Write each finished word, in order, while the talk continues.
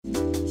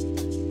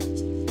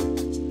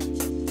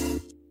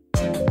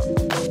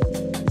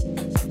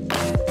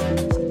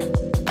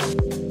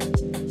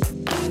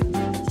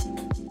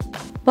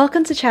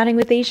Welcome to Chatting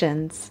with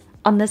Asians.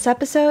 On this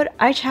episode,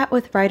 I chat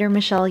with writer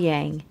Michelle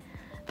Yang.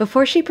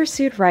 Before she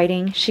pursued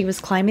writing, she was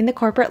climbing the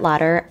corporate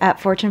ladder at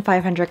Fortune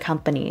 500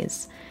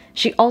 companies.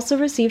 She also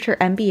received her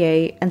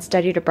MBA and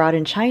studied abroad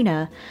in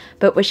China,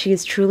 but what she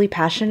is truly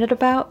passionate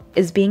about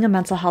is being a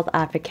mental health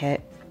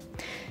advocate.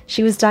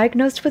 She was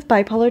diagnosed with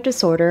bipolar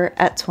disorder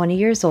at 20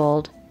 years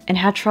old and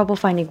had trouble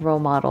finding role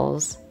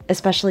models,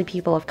 especially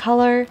people of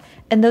color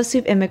and those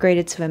who've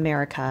immigrated to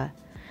America.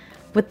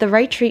 With the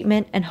right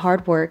treatment and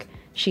hard work,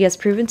 she has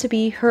proven to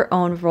be her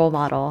own role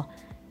model.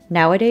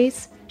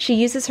 Nowadays, she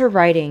uses her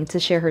writing to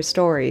share her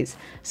stories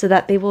so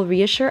that they will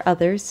reassure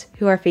others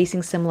who are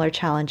facing similar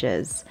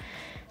challenges.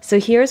 So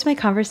here's my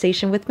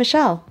conversation with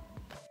Michelle.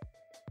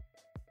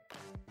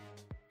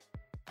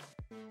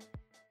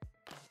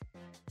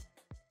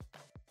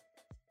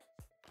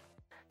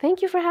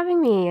 Thank you for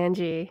having me,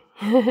 Angie.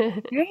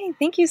 Great,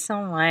 thank you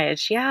so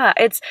much. Yeah,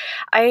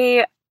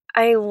 I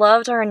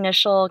loved our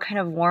initial kind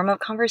of warm-up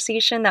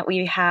conversation that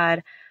we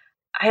had.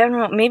 I don't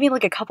know, maybe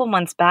like a couple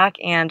months back,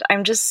 and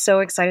I'm just so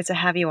excited to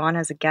have you on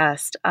as a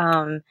guest.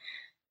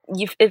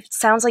 It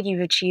sounds like you've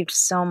achieved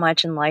so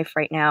much in life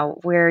right now,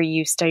 where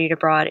you studied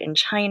abroad in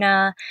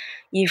China,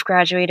 you've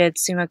graduated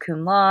summa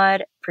cum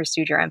laude,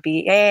 pursued your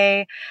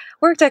MBA,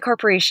 worked at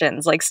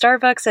corporations like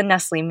Starbucks and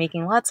Nestle,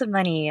 making lots of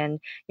money, and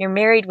you're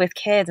married with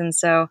kids. And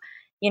so,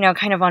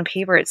 kind of on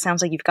paper, it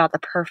sounds like you've got the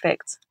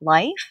perfect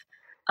life.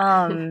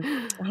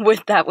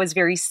 With that was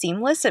very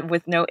seamless and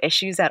with no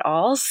issues at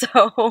all.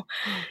 So,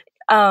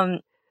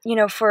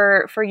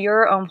 for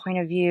your own point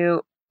of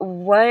view,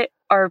 what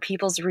are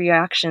people's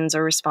reactions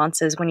or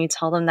responses when you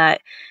tell them that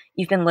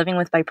you've been living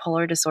with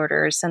bipolar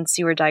disorder since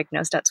you were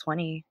diagnosed at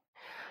 20?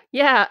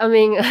 Yeah, I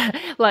mean,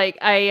 it's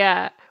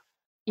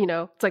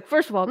like,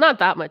 first of all, not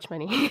that much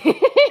money.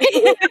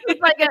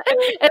 It's like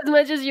as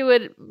much as you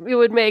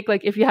would make,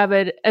 like, if you have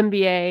an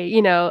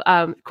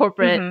MBA,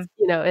 corporate,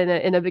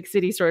 in a big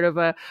city sort of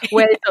a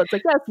way. So it's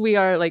like, yes,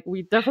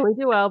 we definitely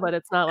do well, but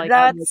it's not like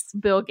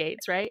Bill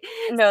Gates, right?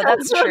 No,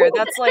 that's true.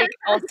 That's like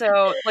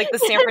also like the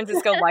San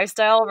Francisco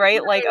lifestyle,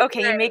 right? Like,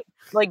 okay, you make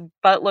like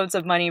buttloads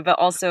of money, but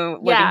also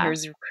living here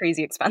is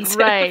crazy expensive.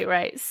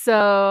 Right.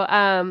 So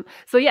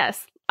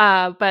yes.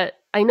 But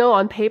I know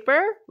on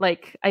paper,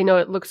 like, I know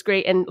it looks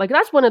great. And like,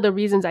 that's one of the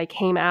reasons I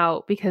came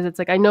out, because it's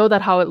like, I know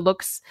that how it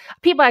looks.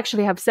 People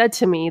actually have said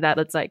to me that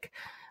it's like,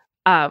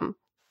 and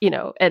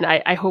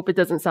I hope it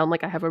doesn't sound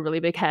like I have a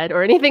really big head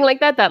or anything like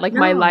that, that like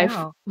my life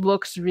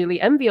looks really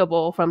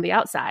enviable from the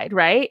outside.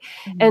 Right.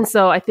 Mm-hmm. And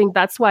so I think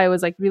that's why it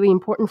was like really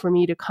important for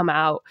me to come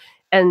out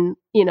and,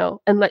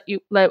 and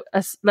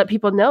let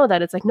people know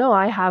that it's like, no,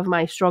 I have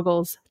my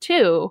struggles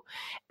too.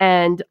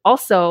 And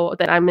also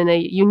that I'm in a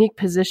unique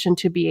position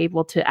to be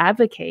able to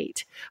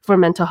advocate for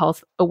mental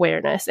health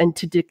awareness and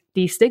to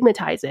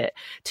destigmatize it,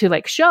 to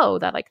like show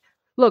that like,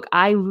 look,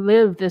 I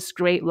live this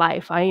great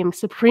life. I am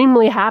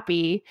supremely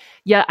happy,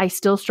 yet I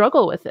still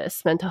struggle with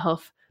this mental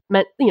health,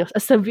 a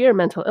severe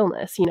mental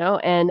illness,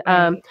 and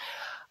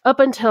up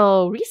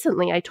until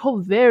recently, I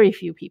told very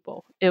few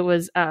people. It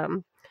was,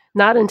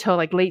 not until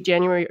like late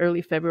January,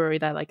 early February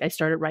that like I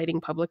started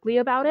writing publicly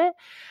about it.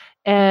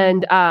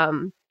 And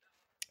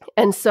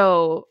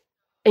so,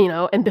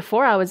 and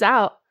before I was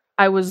out,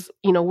 I was,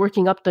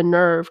 working up the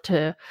nerve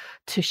to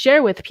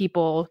share with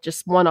people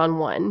just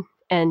one-on-one.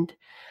 And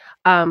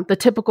the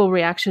typical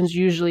reactions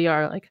usually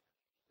are like,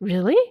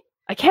 really?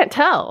 I can't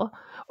tell.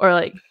 Or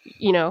like,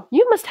 you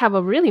must have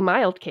a really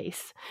mild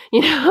case,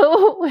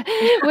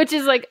 which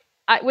is like,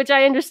 which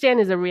I understand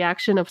is a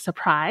reaction of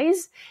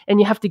surprise, and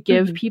you have to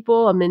give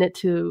people a minute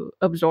to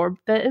absorb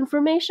the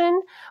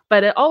information.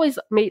 But it always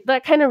made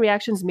that kind of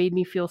reactions made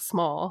me feel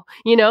small,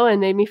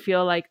 and made me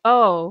feel like,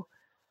 oh,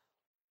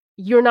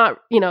 you're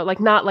not,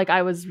 like not like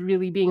I was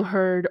really being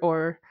heard,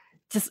 or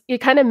just it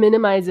kind of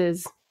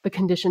minimizes the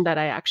condition that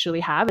I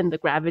actually have and the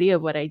gravity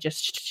of what I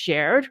just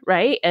shared.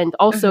 Right. And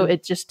also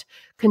it just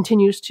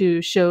continues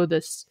to show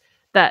this,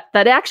 that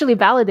actually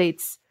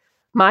validates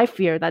my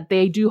fear that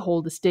they do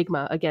hold a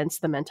stigma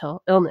against the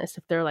mental illness.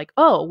 If they're like,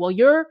 oh, well,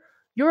 you're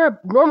a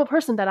normal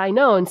person that I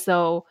know, and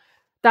so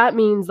that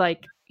means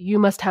like you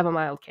must have a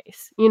mild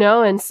case,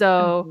 and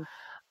so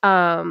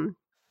and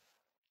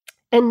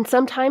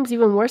sometimes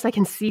even worse, I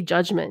can see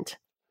judgment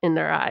in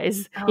their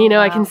eyes. Wow.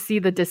 I can see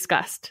the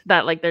disgust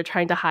that like they're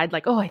trying to hide,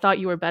 like, oh, I thought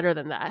you were better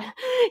than that.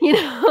 And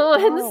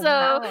so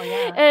wow,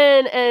 yeah.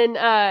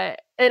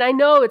 And I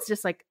know it's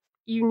just like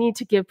you need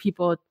to give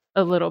people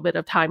a little bit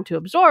of time to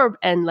absorb,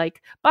 and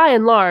like by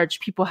and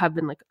large people have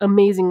been like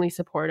amazingly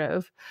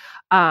supportive,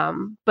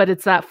 but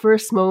it's that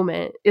first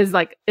moment is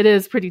like, it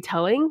is pretty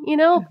telling,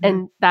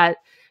 and that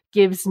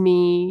gives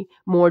me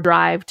more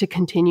drive to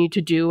continue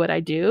to do what I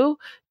do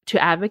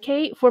to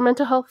advocate for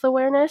mental health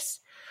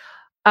awareness.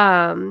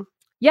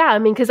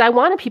 Because I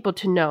wanted people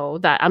to know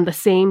that I'm the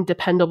same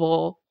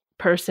dependable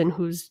person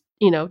who's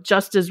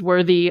just as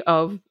worthy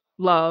of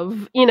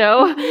love,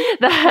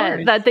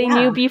 that they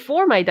knew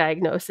before my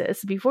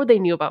diagnosis, before they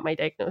knew about my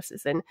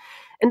diagnosis. And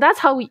that's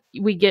how we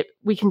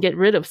can get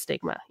rid of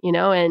stigma,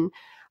 and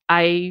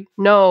I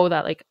know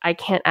that like I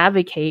can't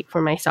advocate for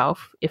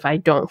myself if I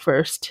don't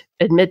first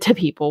admit to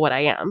people what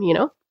I am, you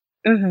know?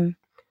 Hmm.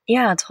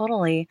 Yeah,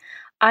 totally.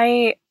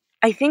 I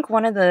I think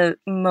one of the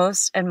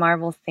most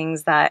admirable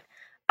things that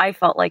I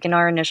felt like in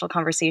our initial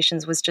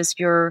conversations was just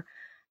your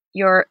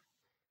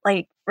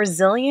like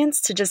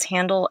resilience to just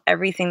handle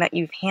everything that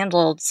you've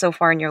handled so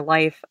far in your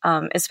life,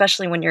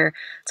 especially when you're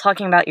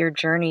talking about your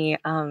journey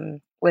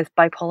with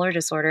bipolar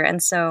disorder.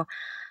 And so,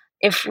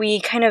 if we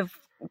kind of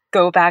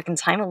go back in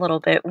time a little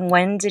bit,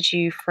 when did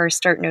you first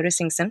start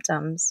noticing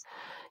symptoms?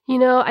 You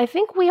know, I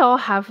think we all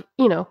have,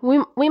 you know,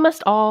 we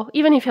must all,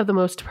 even if you have the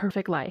most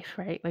perfect life,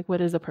 right? Like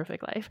what is a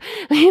perfect life?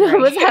 You know,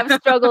 Right. must have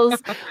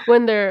struggles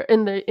when they're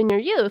in your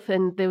youth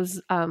and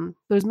those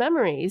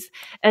memories.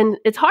 And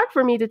it's hard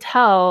for me to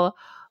tell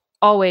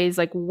always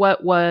like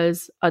what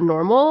was a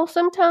normal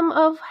symptom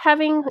of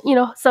having, you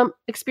know, some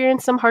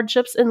experience some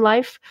hardships in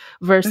life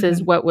versus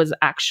Hmm. what was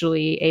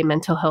actually a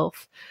mental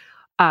health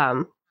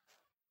um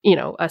you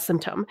know, a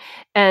symptom.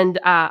 And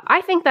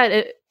I think that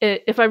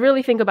if I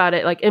really think about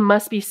it, like it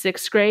must be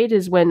sixth grade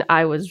is when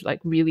I was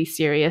like really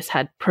serious,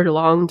 had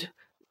prolonged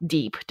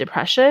deep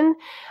depression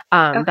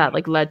that Okay.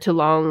 like led to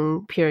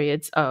long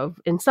periods of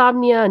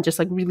insomnia and just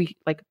like really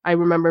like I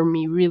remember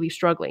me really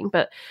struggling.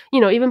 But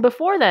you know, even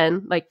before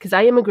then, like because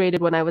I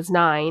immigrated when I was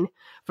 9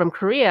 from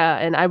Korea,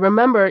 and I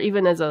remember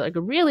even as a like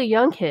a really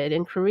young kid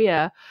in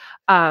Korea,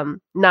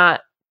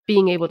 not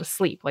being able to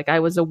sleep. Like I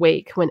was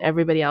awake when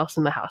everybody else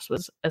in the house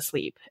was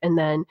asleep. And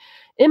then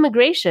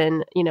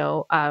immigration, you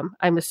know,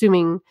 I'm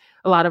assuming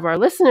a lot of our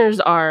listeners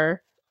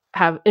are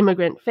have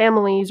immigrant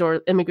families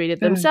or immigrated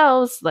Mm.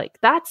 themselves. Like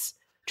that's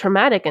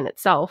traumatic in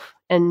itself.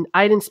 And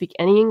I didn't speak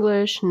any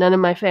English. None of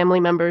my family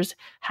members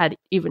had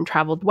even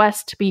traveled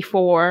west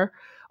before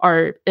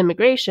our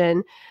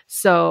immigration.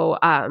 So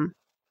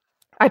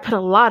I put a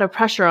lot of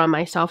pressure on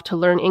myself to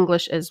learn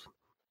English as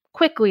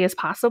quickly as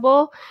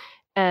possible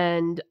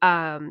and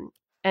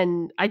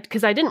I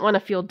because I didn't want to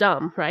feel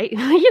dumb, right?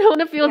 You don't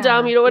want to feel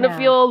dumb, Yeah. you don't want to Yeah.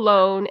 feel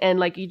alone, and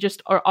like you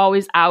just are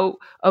always out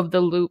of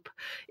the loop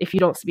if you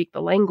don't speak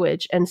the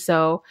language. And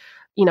so,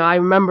 you know, I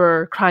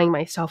remember crying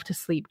myself to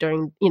sleep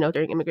during, you know,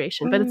 during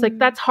immigration. But it's like Mm.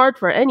 that's hard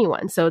for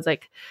anyone. So it's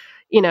like,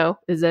 you know,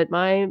 is it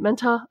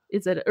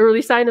an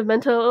early sign of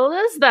mental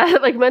illness,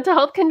 that like mental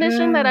health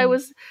condition that I Mm.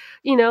 was,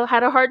 you know,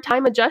 had a hard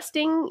time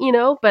adjusting, you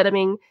know? But I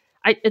mean,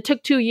 it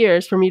took 2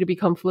 years for me to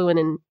become fluent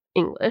in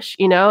English,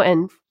 you know,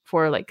 and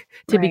for like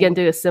to begin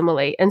Right. to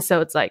assimilate. And so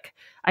it's like,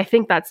 I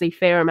think that's a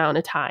fair amount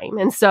of time.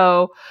 And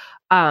so,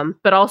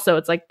 but also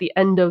it's like the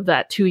end of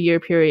that 2 year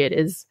period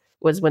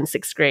was when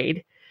sixth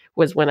grade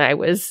was when I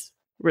was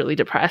really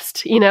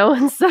depressed, you know?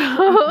 And so,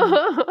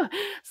 Mhm.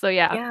 so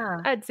yeah,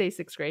 Yeah. I'd say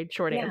sixth grade,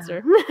 short Yeah.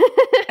 answer.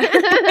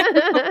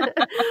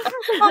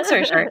 Long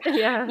story short.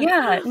 Yeah.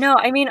 Yeah, no,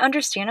 I mean,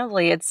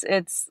 understandably, it's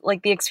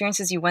like the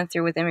experiences you went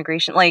through with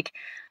immigration, like,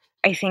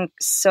 I think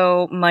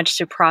so much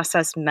to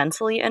process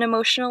mentally and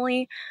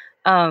emotionally,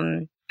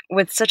 um,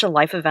 with such a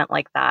life event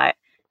like that,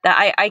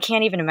 that I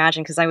can't even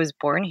imagine because I was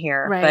born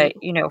here, but,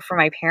 Right. for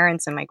my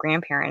parents and my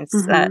grandparents,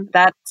 Hmm.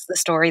 that's the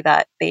story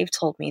that they've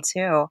told me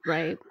too.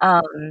 Right.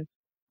 Um,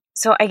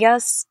 so I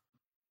guess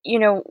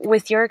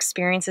with your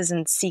experiences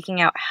in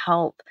seeking out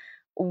help,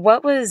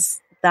 what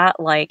was that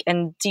like?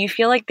 And do you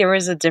feel like there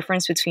was a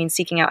difference between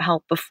seeking out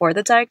help before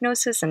the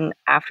diagnosis and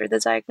after the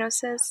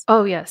diagnosis?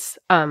 Oh yes,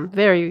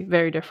 very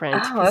very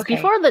different. Oh, Because okay.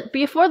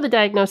 before the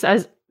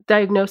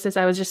diagnosis,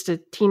 I was just a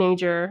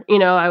teenager. You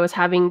know, I was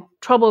having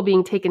trouble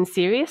being taken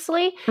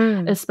seriously,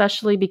 Mm.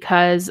 especially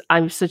because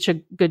I'm such a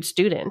good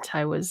student.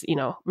 I was, you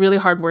know, really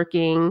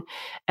hardworking,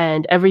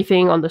 and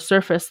everything on the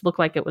surface looked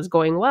like it was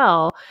going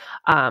well.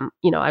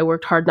 You know, I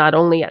worked hard not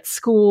only at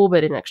school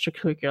but in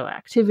extracurricular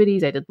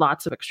activities. I did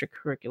lots of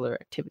extracurricular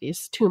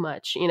activities, too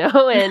much, you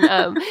know,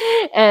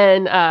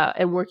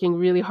 and working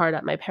really hard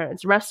at my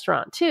parents'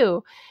 restaurant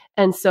too.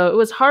 And so it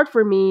was hard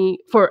for me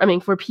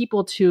for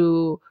people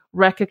to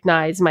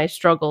recognize my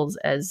struggles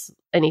as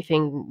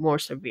anything more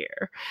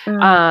severe.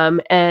 Mm.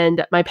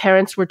 And my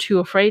parents were too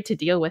afraid to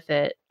deal with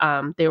it.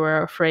 They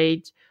were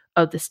afraid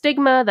of the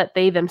stigma that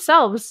they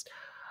themselves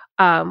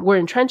were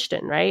entrenched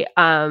in, right?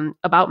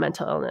 About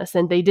mental illness,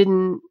 and they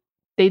didn't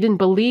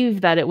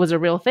believe that it was a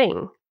real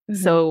thing. Mhm.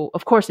 So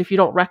of course, if you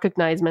don't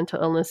recognize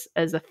mental illness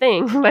as a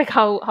thing, like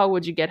how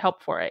would you get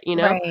help for it? You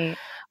know.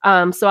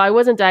 Right. So I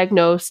wasn't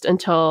diagnosed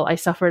until I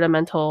suffered a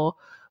mental,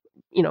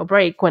 you know,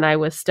 break when I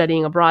was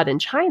studying abroad in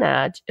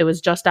China. It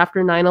was just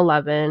after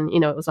 9/11. You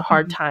know, it was a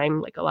hard Mhm.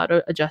 time, like a lot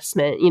of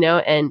adjustment, you know,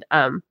 and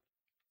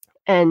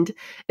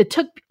it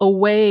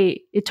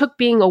took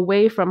being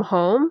away from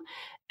home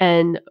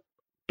and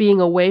being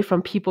away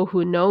from people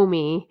who know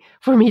me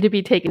for me to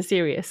be taken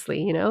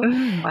seriously, you know?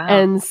 Mm, wow.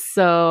 And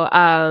so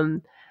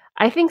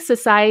I think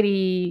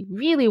society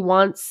really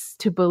wants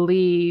to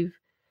believe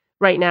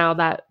right now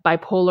that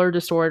bipolar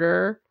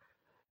disorder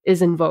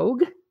is in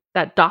vogue,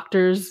 that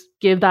doctors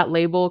give that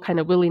label kind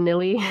of willy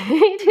nilly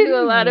to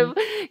a lot Mm. of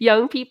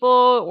young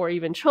people or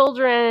even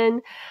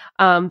children,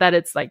 that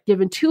it's like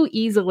given too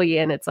easily.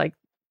 And it's like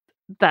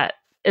that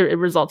it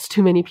results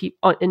too many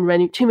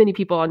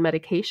people on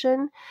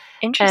medication.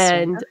 Interesting.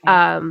 And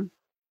Okay.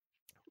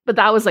 but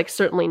that was like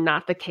certainly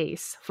not the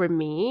case for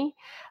me,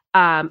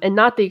 and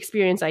not the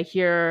experience I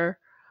hear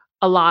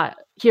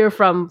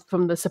from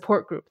the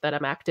support group that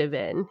I'm active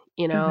in,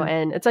 Mhm.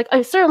 and it's like,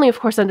 I certainly of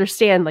course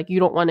understand, like, you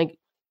don't want to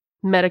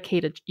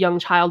medicate a young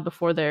child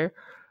before their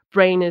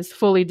brain is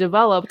fully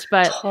developed,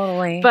 but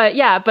Totally.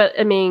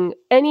 I mean,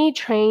 any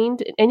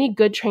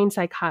good trained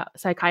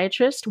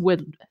psychiatrist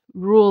would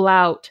rule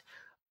out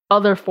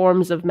other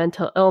forms of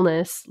mental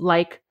illness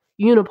like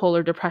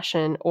unipolar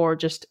depression or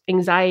just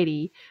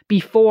anxiety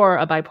before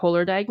a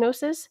bipolar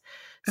diagnosis.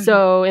 Mhm.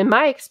 So in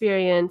my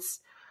experience,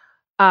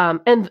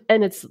 and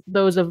it's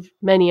those of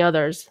many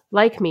others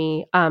like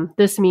me,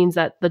 this means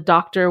that the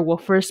doctor will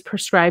first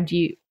prescribe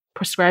you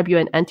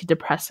an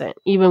antidepressant,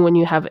 even when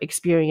you have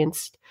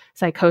experienced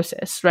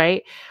psychosis,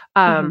 right?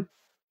 Mhm.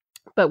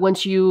 But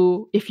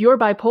if you're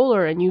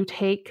bipolar and you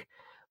take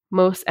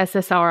most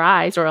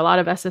SSRIs or a lot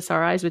of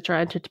SSRIs, which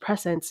are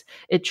antidepressants,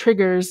 it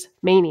triggers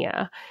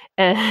mania.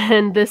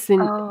 And Oh,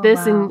 wow.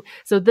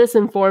 this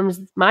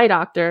informed my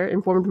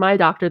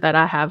doctor that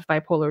I have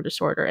bipolar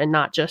disorder and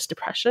not just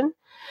depression.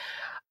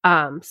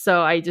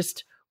 So I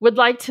just would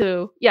like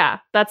to,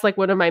 that's like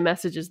one of my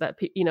messages that,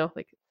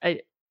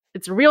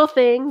 it's a real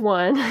thing,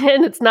 one,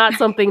 and it's not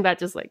something that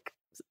just like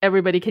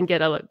everybody can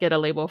get a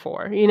label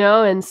for, and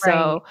Right.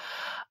 so,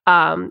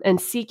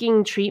 and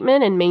seeking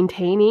treatment and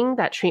maintaining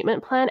that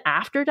treatment plan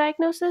after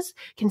diagnosis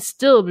can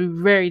still be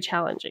very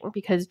challenging,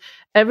 because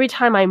every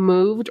time I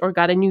moved or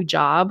got a new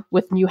job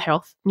with new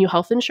health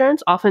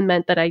insurance often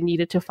meant that I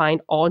needed to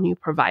find all new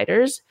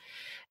providers.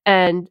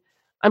 And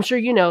I'm sure,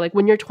 like,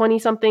 when you're 20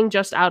 something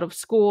just out of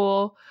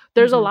school,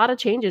 there's a Mhm. lot of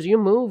changes. You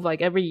move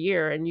like every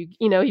year, and you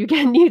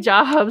get new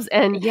jobs,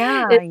 and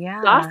Yeah, it's yeah.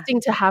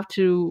 exhausting to have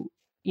to,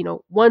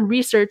 one,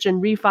 research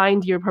and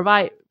refine your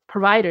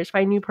providers,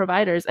 find new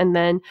providers, and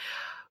then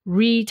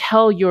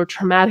retell your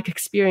traumatic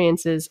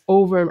experiences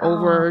over and Oh,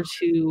 over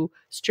to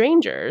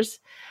strangers.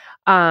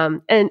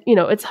 And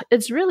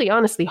it's really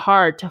honestly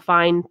hard to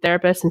find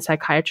therapists and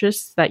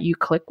psychiatrists that you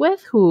click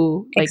with,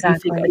 who, like, you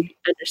think exactly.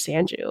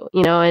 understand you,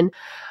 and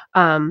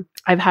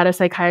I've had a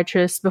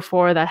psychiatrist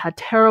before that had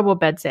terrible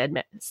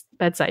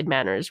bedside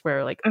manners,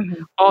 where, like,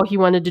 Mhm. all he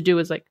wanted to do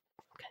was, like,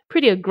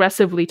 pretty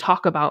aggressively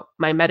talk about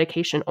my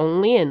medication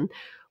only, and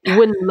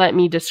wouldn't let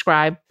me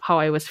describe how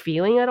I was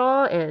feeling at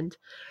all.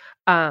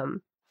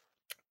 Um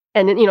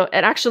and it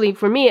actually,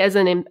 for me, as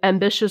an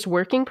ambitious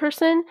working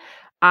person,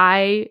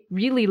 I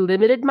really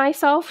limited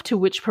myself to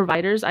which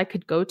providers I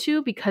could go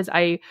to, because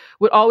I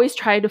would always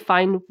try to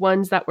find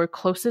ones that were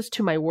closest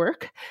to my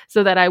work,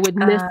 so that I would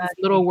miss as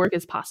little Okay. work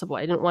as possible.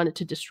 I didn't want it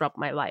to disrupt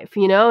my life,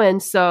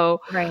 and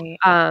so, Right.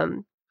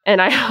 um,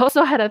 and I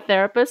also had a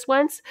therapist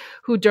once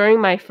who, during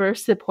my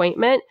first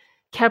appointment,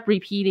 kept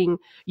repeating,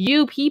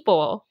 "You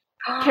people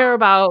care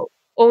about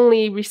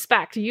only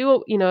respect. Meaning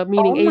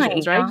Oh my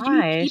Asians, right?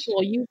 gosh.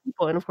 You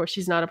people." And of course,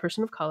 she's not a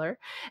person of color.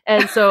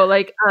 And so,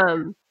 like,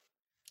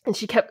 and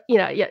she kept,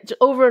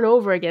 over and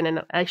over again.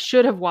 And I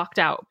should have walked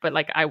out, but,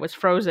 like, I was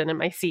frozen in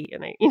my seat,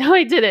 and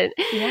I didn't.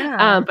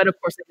 Yeah. But of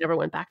course, I never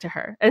went back to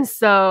her. And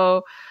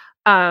so,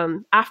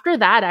 after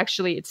that,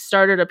 actually, it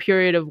started a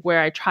period of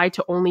where I tried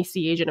to only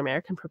see Asian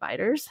American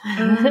providers.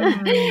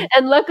 Mm.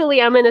 And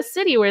luckily, I'm in a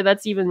city where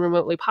that's even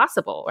remotely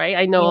possible, right?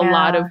 I know a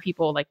lot Yeah. of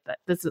people like that.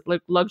 This is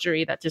like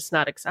luxury that's just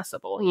not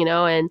accessible,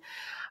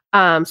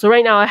 and so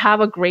right now I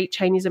have a great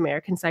Chinese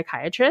American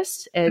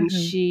psychiatrist, and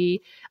Mhm.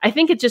 I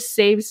think it just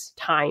saves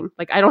time.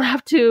 Like, I don't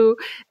have to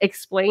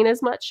explain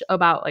as much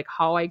about, like,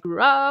 how I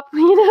grew up,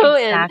 and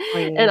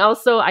Exactly.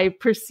 also I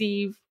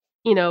perceive,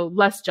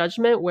 less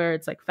judgment where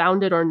it's, like,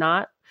 founded or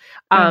not,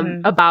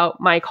 Mhm.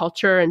 about my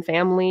culture and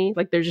family.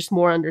 Like, there's just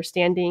more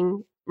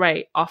understanding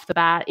right off the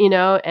bat,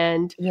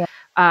 and Yeah.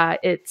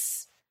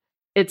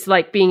 it's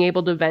like being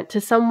able to vent to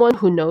someone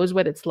who knows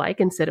what it's like,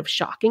 instead of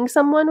shocking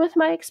someone with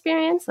my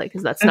experience. Like,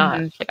 because that's not,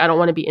 Mhm. like, I don't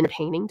want to be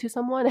entertaining to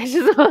someone. I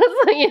just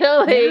want,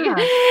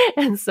 Yeah.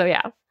 and so,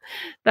 yeah,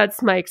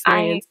 that's my I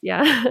experience.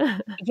 Yeah.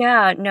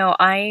 Yeah, no,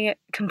 I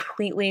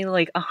completely,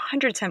 like,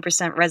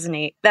 110%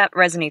 resonate. That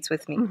resonates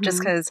with me, just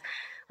Hmm. because,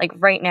 like,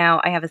 right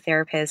now I have a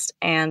therapist,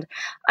 and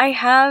I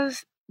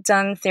have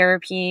done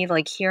therapy,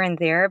 like, here and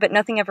there, but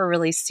nothing ever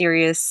really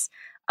serious.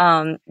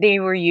 They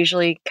were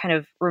usually kind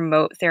of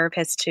remote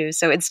therapists too,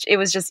 so it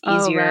was just Oh,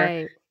 easier,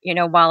 right.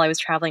 while I was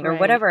traveling or Right.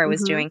 whatever I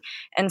was Hmm. doing.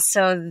 And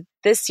so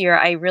this year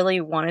I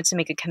really wanted to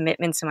make a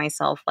commitment to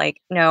myself, like,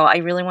 no, I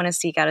really want to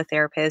seek out a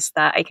therapist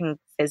that I can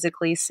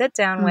physically sit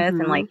down with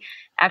and, Hmm. like,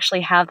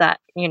 actually have that,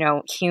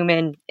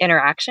 human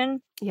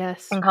interaction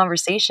Yes. and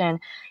conversation.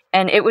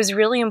 And it was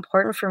really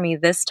important for me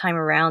this time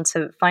around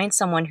to find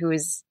someone who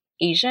is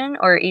Asian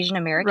or Asian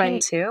American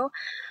Right. too.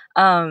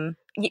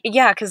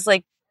 Yeah, because,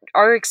 like,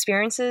 our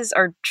experiences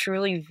are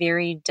truly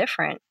very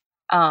different,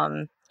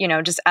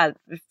 just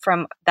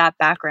from that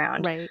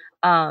background. Right.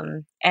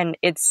 And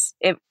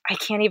I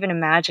can't even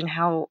imagine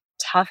how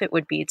tough it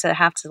would be to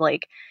have to,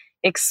 like,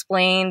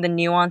 explain the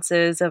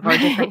nuances of our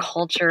different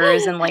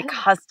cultures and like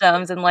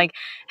customs, and like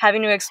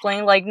having to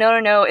explain like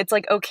no, it's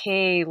like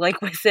okay,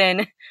 like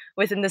within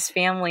this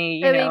family,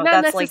 you I mean, know,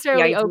 not that's like the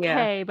necessarily idea.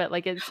 okay, but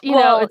like it's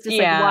Well, it's just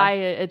like yeah, why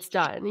it's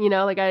done.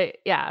 Like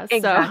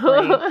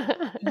exactly.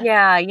 so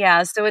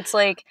Yeah. So it's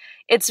like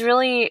it's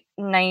really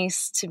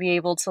nice to be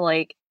able to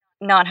like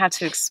not have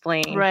to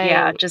explain,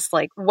 yeah, right, just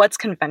like what's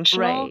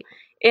conventional right.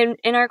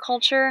 in our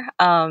culture.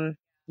 Yeah,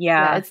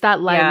 Yeah, it's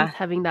that lens, yeah.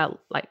 having that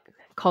like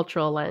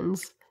cultural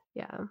lens.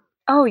 Yeah.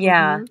 Oh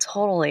yeah, Mm-hmm.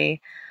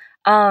 totally.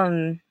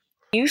 Um,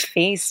 you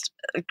faced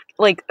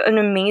like an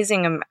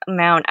amazing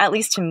amount, at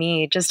least to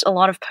me, just a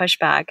lot of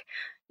pushback,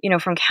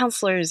 from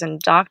counselors and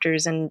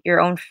doctors and your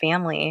own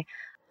family.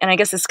 And I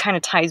guess this kind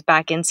of ties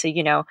back into,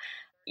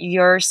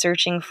 you're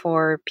searching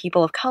for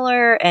people of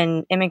color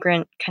and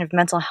immigrant kind of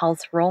mental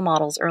health role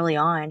models early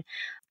on.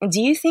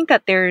 Do you think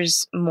that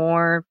there's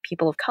more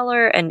people of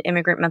color and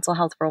immigrant mental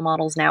health role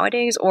models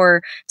nowadays,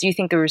 or do you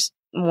think there's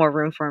more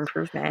room for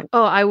improvement?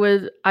 Oh, I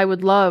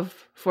would love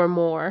for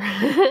more.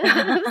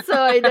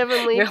 So I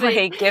definitely You're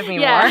think, like, give me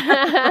more.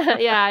 yeah,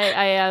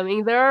 yeah. I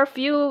mean, there are a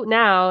few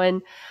now,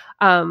 and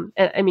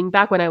I mean,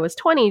 back when I was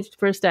 20,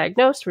 first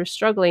diagnosed, for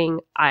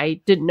struggling,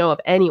 I didn't know of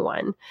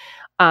anyone,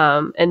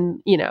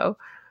 and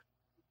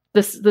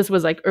this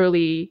was like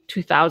early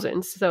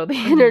 2000s, so the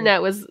Mhm.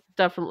 internet was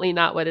definitely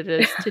not what it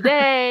is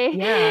today.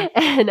 Yeah.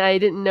 And I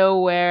didn't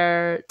know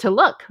where to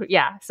look.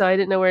 Yeah, so I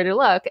didn't know where to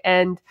look,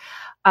 and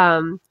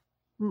um,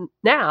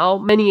 now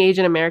many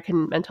Asian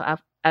American mental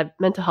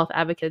health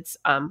advocates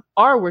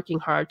are working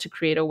hard to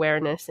create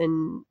awareness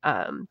and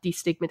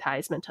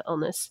destigmatize mental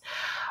illness.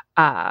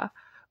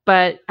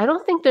 But I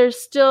don't think there's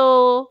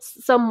still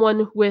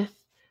someone with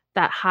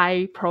that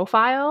high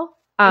profile,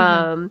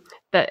 Mhm.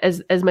 that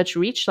as much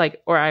reach,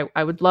 like, or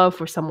I would love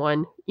for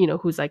someone,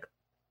 who's like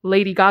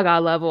Lady Gaga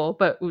level,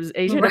 but who's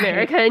Asian Right.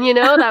 American,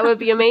 that would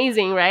be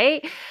amazing,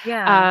 right?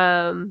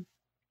 Yeah. Um,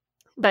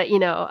 but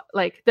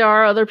like, there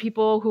are other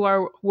people who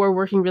are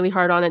working really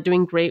hard on it,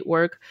 doing great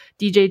work.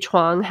 DJ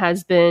Chuang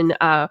has been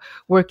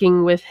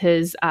working with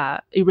his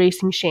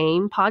Erasing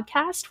Shame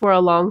podcast for a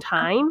long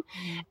time,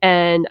 Oh.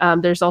 and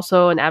there's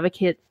also an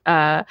advocate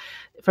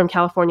from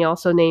California,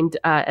 also named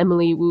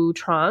Emily Wu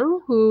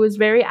Trong, who is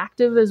very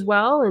active as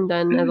well and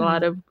done a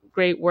lot Mhm. of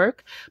great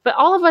work. But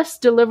all of us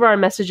deliver our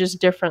messages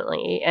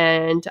differently,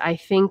 and I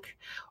think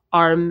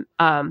our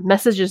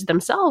messages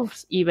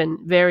themselves even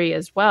vary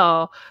as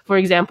well. For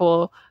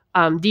example,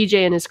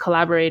 DJ and his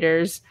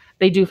collaborators,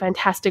 they do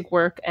fantastic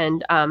work,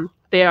 and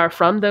they are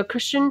from the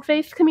Christian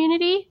faith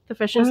community, the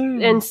Christians,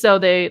 Mm. and so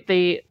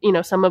they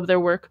some of their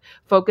work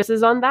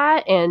focuses on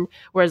that, and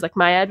whereas like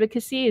my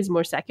advocacy is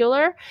more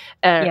secular,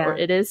 or Yeah.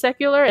 it is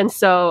secular, and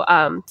so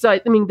I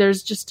mean,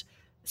 there's just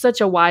such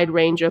a wide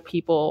range of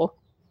people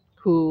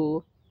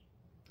who,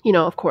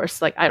 of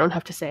course, like, I don't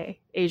have to say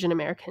Asian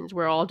Americans,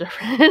 we're all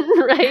different,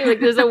 right? Like,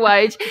 there's a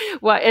wide,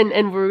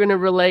 and we're going to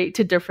relate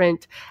to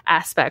different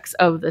aspects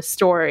of the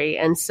story.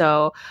 And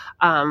so,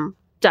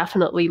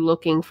 definitely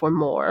looking for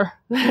more.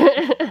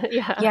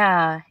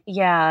 Yeah.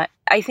 Yeah.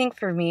 I think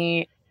for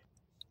me,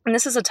 and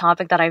this is a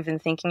topic that I've been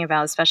thinking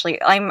about,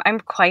 especially I'm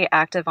quite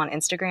active on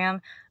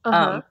Instagram.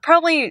 Uh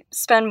Probably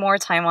spend more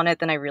time on it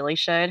than I really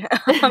should.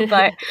 huh.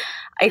 But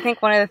I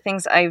think one of the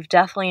things I've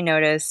definitely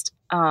noticed,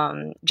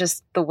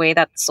 just the way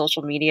that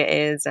social media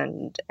is,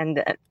 and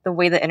the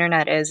way the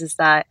internet is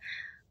that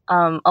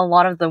a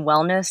lot of the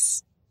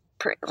wellness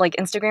like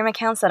Instagram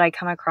accounts that I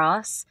come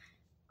across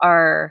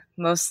are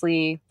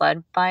mostly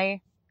led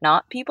by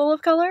not people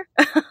of color.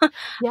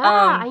 Yeah,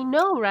 um, I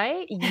know,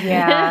 right?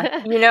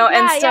 yeah, and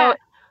Yeah, so yeah. Go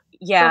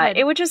yeah, ahead.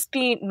 it would just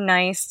be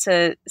nice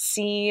to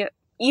see,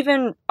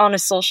 even on a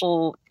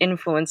social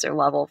influencer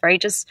level, right?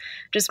 Just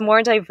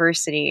more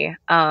diversity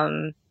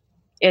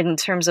in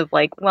terms of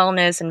like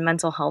wellness and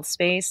mental health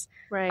space.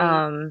 Right,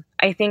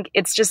 I think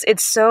it's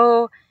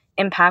so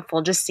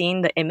impactful just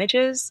seeing the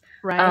images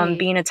right.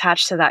 being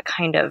attached to that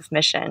kind of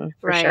mission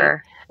for Right.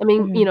 sure. I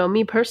mean, Hmm.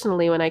 me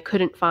personally, when I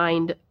couldn't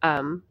find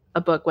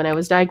a book when I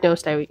was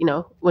diagnosed, I,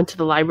 went to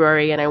the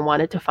library and I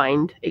wanted to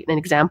find an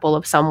example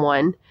of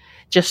someone,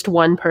 just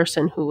one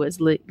person who was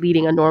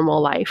leading a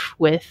normal life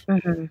with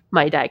Hmm.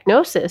 my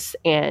diagnosis.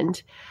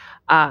 And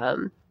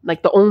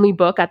like, the only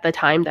book at the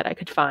time that I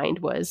could find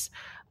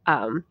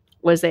um,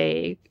 was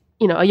a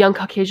young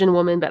Caucasian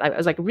woman, but I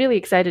was like really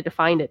excited to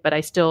find it, but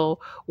I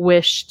still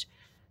wished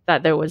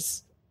that there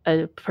was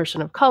a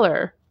person of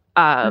color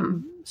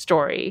Hmm.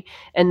 story.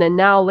 And then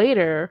now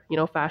later,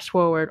 fast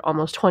forward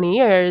almost 20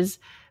 years,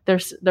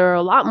 there are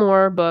a lot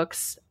more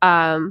books,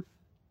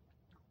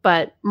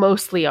 but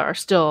mostly are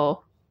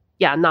still,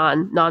 yeah,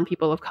 non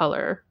people of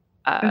color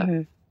uh,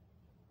 Hmm.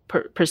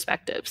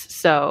 perspectives.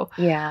 So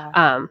Yeah.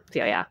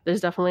 yeah,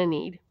 there's definitely a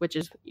need, which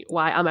is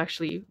why I'm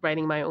actually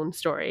writing my own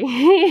story.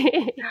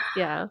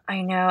 Yeah.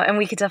 I know, and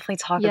we could definitely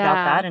talk about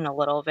Yeah. that in a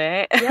little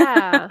bit.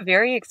 Yeah.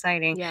 Very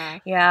exciting. Yeah.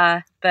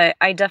 Yeah, but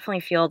I definitely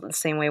feel the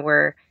same way,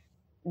 where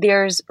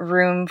there's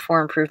room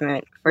for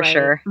improvement for Right.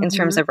 sure in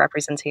terms Mm-hmm. of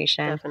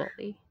representation.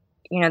 Definitely.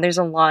 There's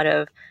a lot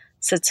of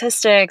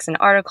statistics and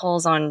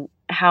articles on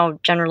how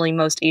generally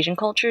most Asian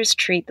cultures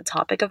treat the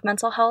topic of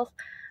mental health.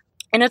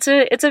 And it's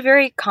a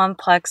very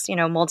complex,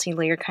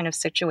 multi-layered kind of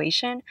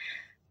situation.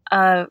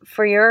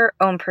 For your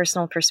own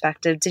personal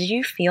perspective, did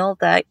you feel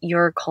that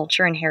your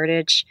culture and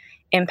heritage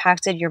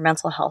impacted your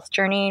mental health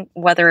journey,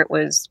 whether it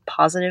was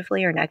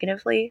positively or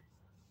negatively?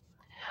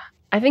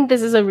 I think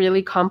this is a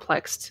really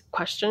complex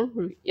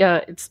question. Yeah,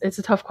 it's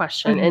a tough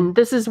question. Mm-hmm. And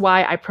this is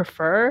why I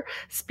prefer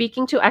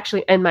speaking to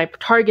and my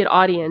target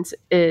audience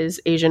is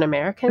Asian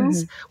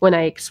Americans when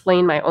I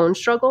explain my own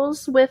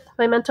struggles with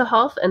my mental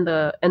health and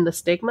the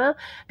stigma,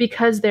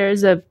 because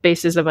there's a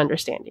basis of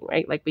understanding,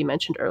 right? Like we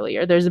mentioned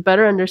earlier, there's a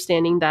better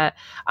understanding that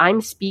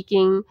I'm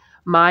speaking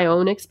my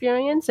own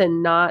experience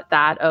and not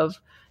that of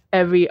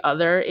every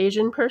other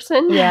Asian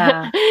person.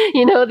 Yeah.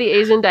 The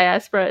Asian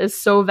diaspora is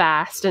so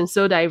vast and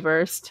so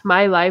diverse.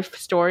 My life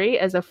story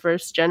as a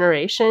first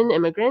generation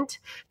immigrant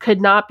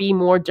could not be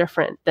more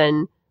different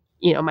than,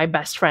 my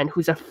best friend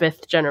who's a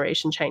fifth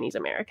generation Chinese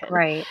American.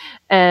 Right.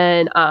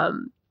 And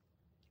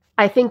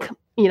I think,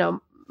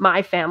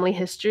 my family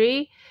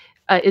history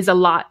is a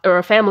lot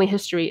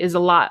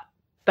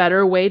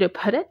better way to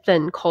put it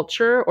than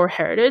culture or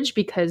heritage,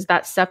 because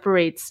that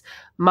separates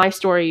my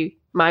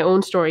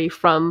own story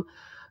from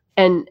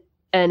and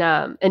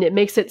it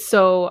makes it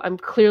so I'm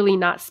clearly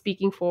not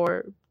speaking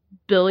for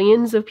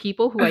billions of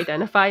people who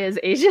identify as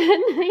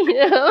Asian,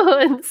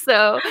 and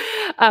so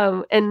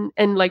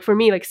and like for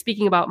me, like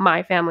speaking about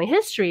my family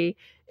history,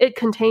 it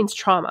contains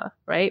trauma,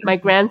 right? My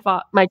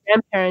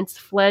grandparents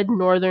fled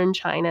northern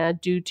China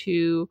due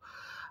to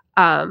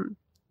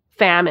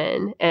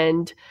famine,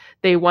 and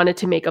they wanted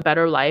to make a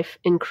better life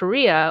in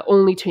Korea,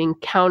 only to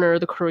encounter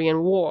the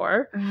Korean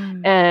War.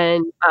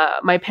 And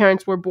my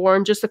parents were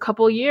born just a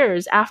couple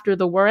years after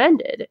the war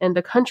ended, and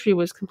the country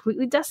was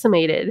completely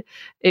decimated.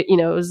 It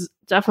was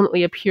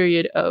definitely a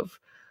period of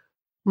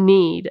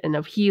need and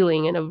of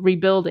healing and of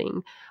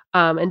rebuilding.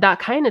 And that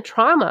kind of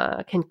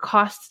trauma can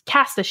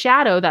cast a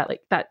shadow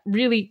that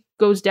really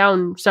goes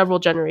down several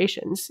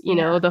generations.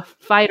 The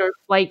fight or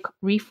flight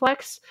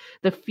reflex,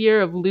 the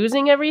fear of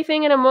losing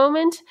everything in a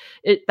moment,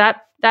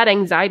 that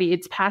anxiety,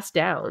 it's passed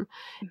down.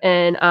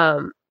 And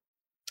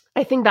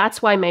I think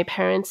that's why my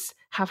parents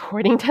have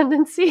hoarding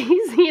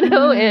tendencies,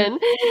 and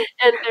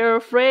they're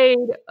afraid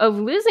of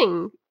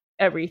losing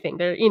everything.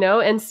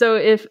 And so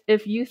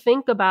if you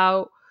think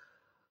about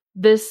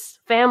this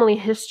family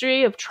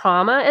history of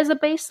trauma as a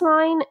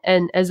baseline,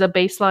 and as a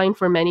baseline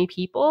for many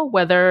people,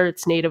 whether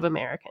it's Native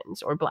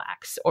Americans or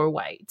Blacks or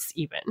whites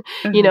even,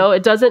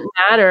 it doesn't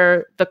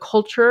matter the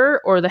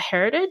culture or the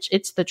heritage,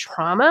 it's the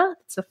trauma.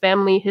 It's a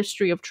family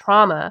history of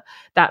trauma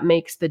that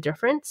makes the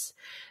difference.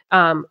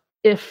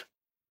 If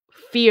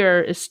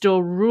fear is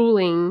still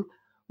ruling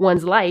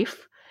one's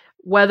life,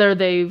 whether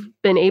they've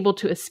been able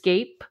to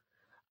escape,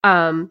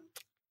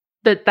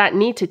 that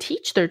need to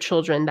teach their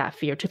children that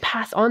fear, to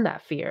pass on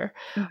that fear.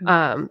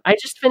 I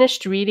just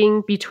finished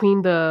reading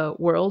Between the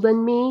World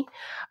and Me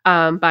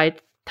by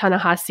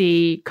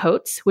Ta-Nehisi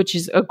Coates, which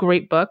is a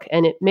great book,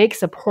 and it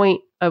makes a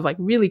point of like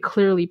really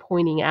clearly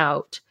pointing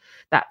out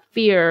that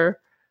fear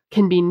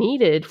can be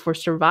needed for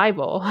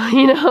survival.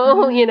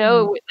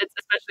 It's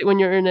especially when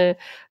you're in a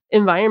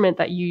environment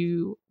that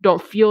you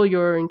don't feel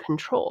you're in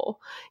control.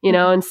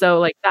 And so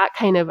like that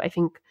kind of, I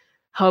think,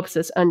 helps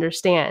us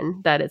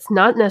understand that it's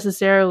not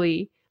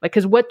necessarily like,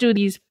 because what do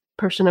these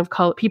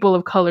people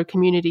of color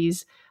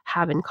communities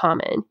have in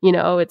common?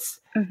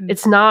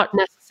 It's not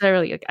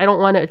necessarily like, I don't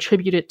want to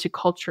attribute it to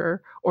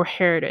culture or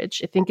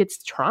heritage. I think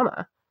it's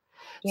trauma.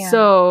 Yeah.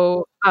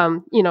 So,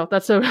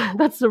 that's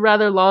a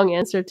rather long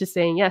answer to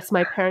saying, yes,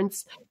 my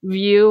parents'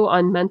 view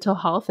on mental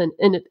health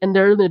and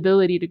their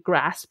inability to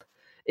grasp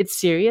its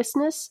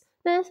seriousness,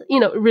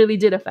 really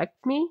did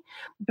affect me,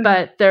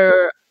 but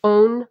their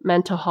own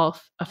mental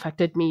health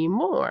affected me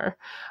more.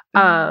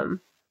 And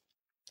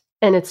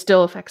it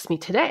still affects me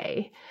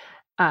today.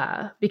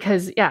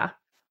 Because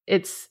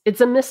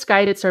it's a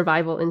misguided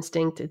survival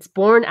instinct. It's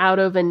born out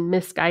of a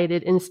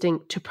misguided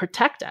instinct to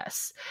protect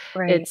us.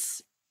 Right.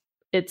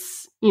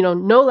 It's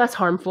no less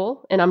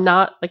harmful, and I'm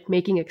not like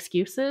making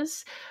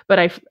excuses, but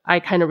I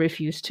kind of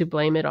refuse to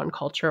blame it on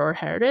culture or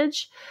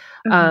heritage.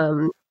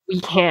 We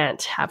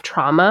can't have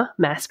trauma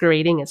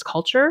masquerading as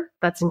culture.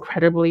 That's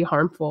incredibly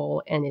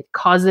harmful, and it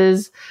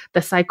causes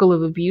the cycle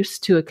of abuse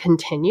to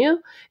continue.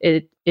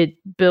 It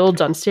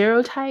builds on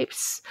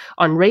stereotypes,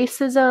 on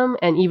racism,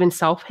 and even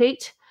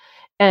self-hate.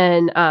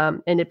 And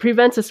it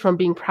prevents us from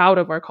being proud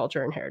of our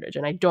culture and heritage.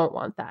 And I don't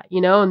want that,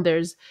 and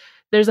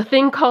there's a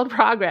thing called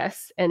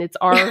progress, and it's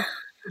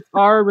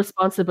our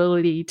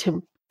responsibility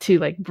to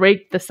like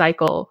break the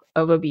cycle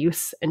of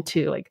abuse and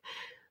to like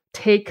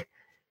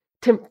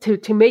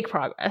to make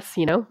progress,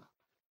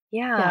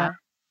 Yeah.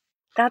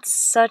 That's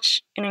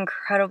such an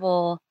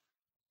incredible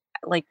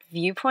like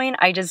viewpoint.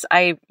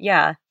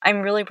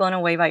 I'm really blown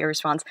away by your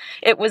response.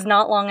 It was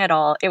not long at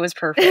all. It was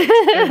perfect.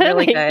 It was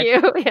really good. Thank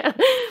you. Yeah.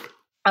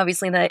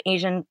 Obviously the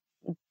Asian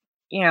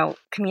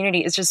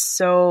community is just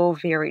so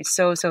varied,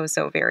 so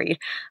varied.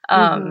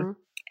 And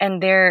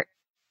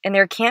and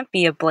there can't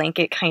be a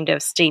blanket kind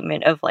of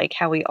statement of like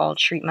how we all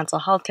treat mental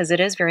health, because it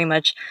is very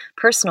much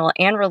personal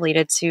and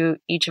related to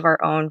each of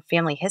our own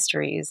family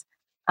histories.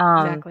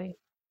 Exactly.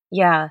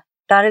 Yeah,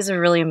 that is a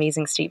really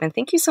amazing statement.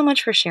 Thank you so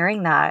much for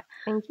sharing that.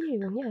 Thank you.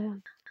 Yeah.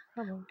 No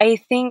problem. I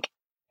think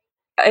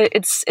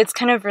it's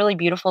kind of really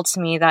beautiful to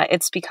me that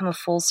it's become a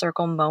full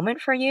circle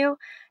moment for you,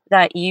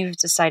 that you've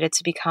decided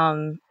to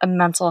become a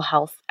mental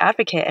health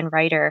advocate and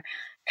writer,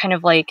 kind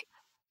of like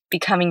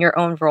becoming your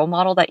own role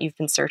model that you've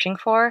been searching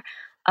for.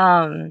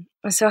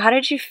 So how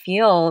did you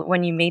feel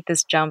when you made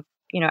this jump,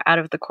 out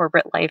of the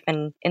corporate life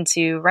and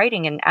into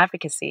writing and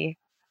advocacy?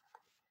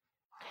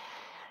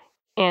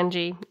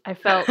 Angie, I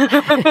felt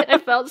I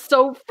felt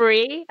so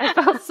free. I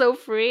felt so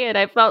free, and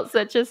I felt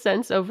such a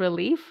sense of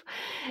relief.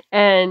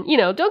 And,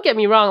 don't get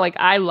me wrong, like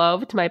I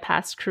loved my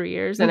past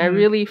careers and I Mhm.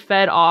 really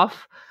fed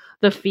off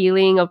the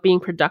feeling of being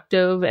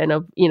productive and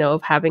of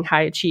having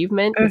high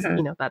achievement because,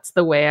 Mhm. that's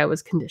the way I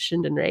was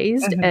conditioned and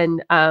raised.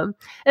 Mhm.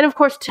 And of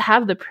course, to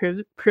have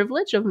the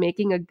privilege of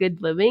making a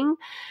good living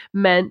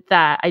meant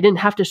that I didn't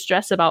have to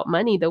stress about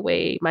money the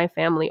way my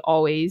family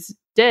always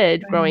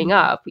did growing Right.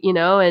 up,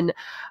 and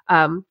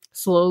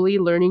slowly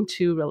learning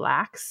to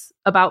relax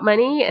about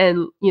money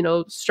and,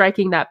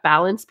 striking that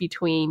balance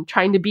between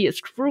trying to be as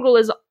frugal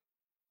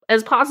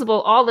as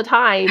possible all the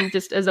time,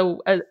 just as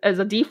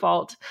a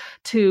default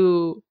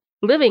to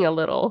living a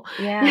little,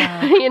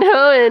 Yeah.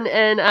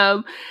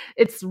 and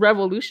it's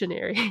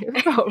revolutionary.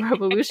 It felt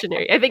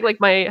revolutionary. I think like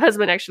my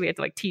husband actually had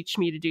to like teach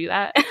me to do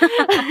that.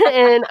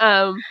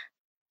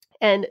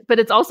 But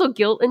it's also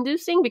guilt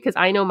inducing because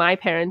I know my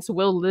parents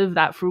will live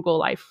that frugal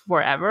life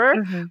forever,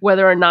 Mhm.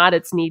 whether or not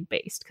it's need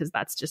based, because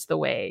that's just the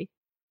way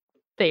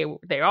they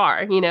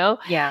are,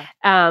 Yeah.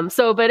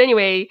 But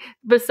anyway,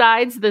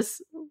 besides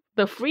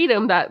the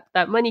freedom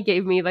that money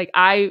gave me, like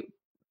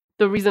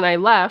the reason I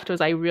left was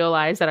I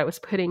realized that I was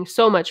putting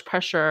so much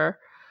pressure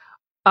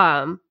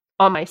on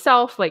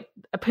myself, like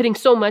putting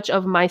so much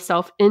of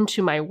myself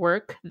into my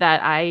work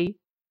that I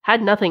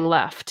had nothing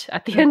left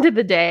at the end of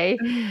the day.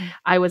 Mm.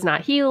 I was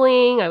not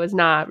healing, I was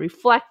not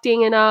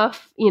reflecting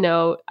enough,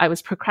 I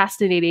was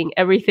procrastinating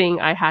everything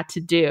I had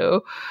to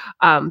do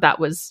that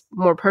was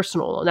more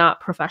personal, not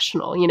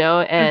professional,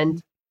 Mhm.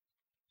 and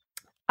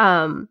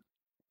um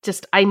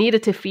just I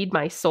needed to feed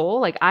my soul.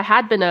 Like I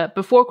had been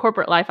before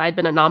corporate life, I'd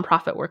been a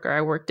nonprofit worker.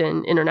 I worked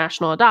in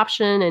international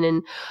adoption and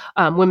in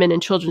women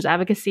and children's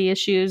advocacy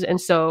issues.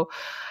 And so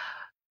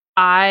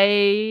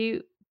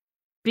I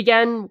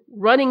began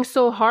running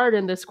so hard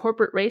in this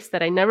corporate race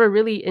that I never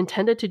really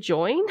intended to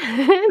join,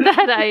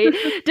 that I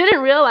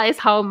didn't realize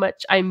how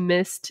much I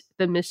missed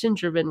the mission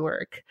driven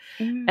work.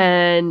 Mm.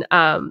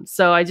 And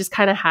so I just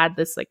kind of had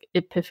this like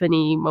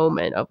epiphany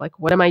moment of like,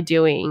 what am I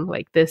doing?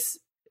 Like this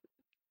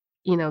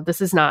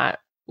is not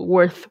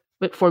worth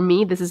but for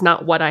me, this is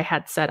not what I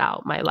had set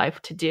out my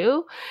life to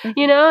do,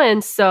 Mhm.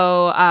 and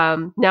so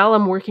now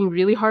I'm working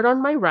really hard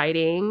on my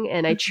writing,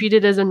 and I Mhm. treat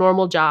it as a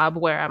normal job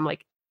where I'm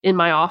like in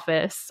my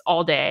office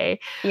all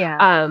day. Yeah.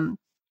 um,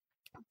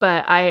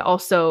 but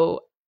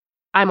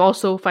I'm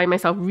also find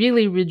myself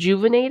really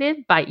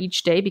rejuvenated by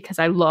each day because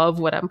I love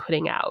what I'm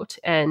putting out,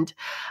 and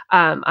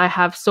I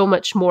have so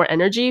much more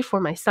energy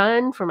for my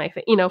son, for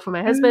for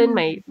my husband,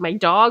 Mm. my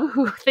dog,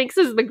 who thinks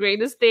is the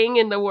greatest thing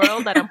in the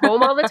world that I'm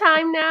home all the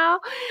time now.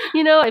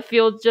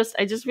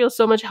 I just feel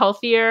so much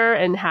healthier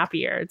and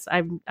happier.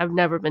 I've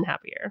never been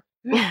happier.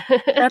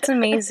 That's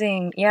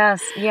amazing.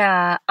 Yes.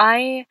 Yeah.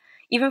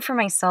 Even for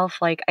myself,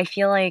 like, I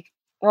feel like,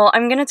 well,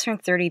 I'm going to turn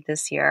 30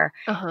 this year.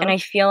 Uh And huh. I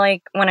feel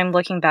like when I'm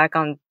looking back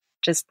on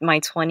just my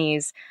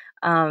 20s,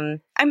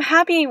 I'm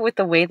happy with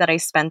the way that I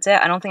spent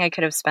it. I don't think I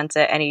could have spent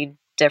it any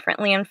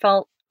differently and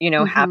felt,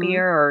 Mm-hmm.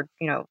 happier or,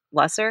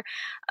 lesser.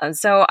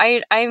 So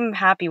I'm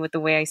happy with the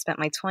way I spent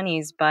my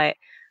 20s. But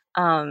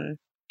um,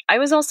 I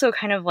was also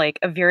kind of like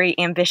a very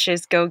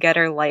ambitious go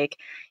getter, like,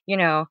 you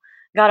know,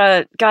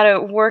 gotta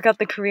work up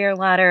the career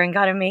ladder and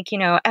gotta make,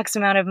 X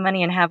amount of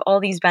money and have all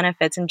these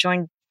benefits and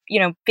join,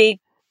 big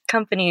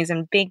companies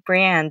and big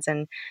brands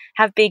and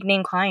have big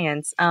name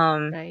clients.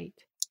 Right.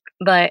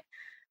 But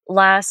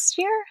last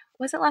year,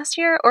 was it last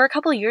year or a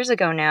couple of years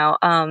ago now,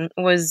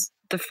 was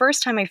the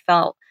first time I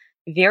felt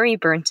very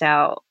burnt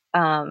out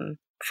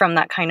from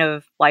that kind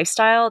of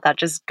lifestyle, that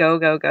just go,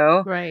 go,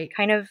 go Right.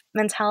 kind of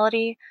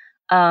mentality.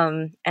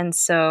 And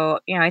so,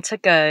 I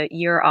took a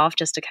year off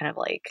just to kind of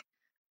like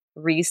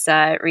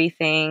reset,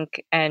 rethink,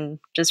 and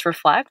just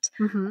reflect.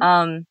 Mm-hmm.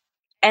 Um,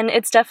 and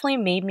it's definitely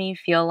made me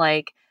feel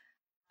like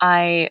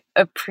I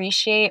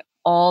appreciate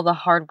all the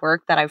hard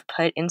work that I've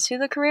put into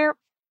the career,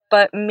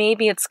 but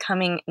maybe it's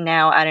coming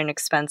now at an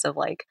expense of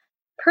like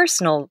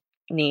personal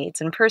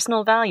needs and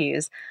personal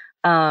values.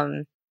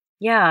 Um,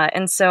 yeah.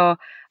 And so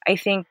I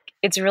think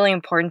it's really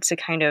important to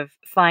kind of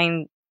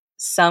find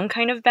some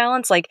kind of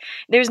balance. Like,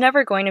 there's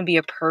never going to be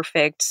a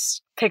perfect,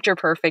 picture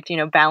perfect,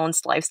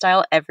 balanced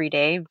lifestyle every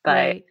day,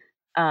 but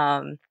Right.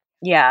 um,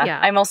 yeah, Yeah.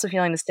 I'm also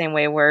feeling the same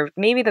way where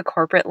maybe the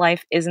corporate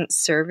life isn't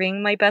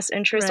serving my best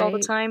interest all the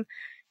Right. time.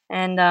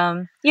 And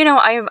I'm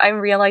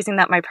realizing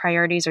that my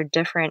priorities are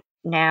different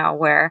now,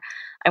 where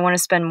I want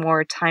to spend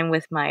more time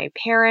with my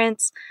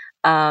parents,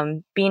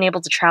 being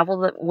able to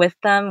travel with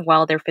them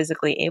while they're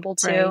physically able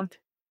to.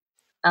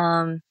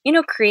 Right.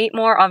 Create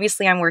more.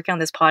 Obviously, I'm working on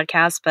this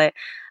podcast, but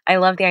I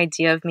love the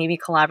idea of maybe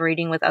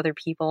collaborating with other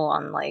people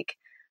on like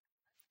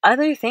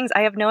other things.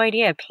 I have no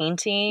idea,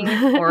 painting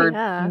or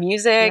Yeah.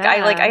 music. I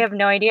Yeah. have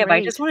no idea, but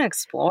I just Great. want to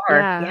explore.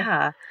 Yeah.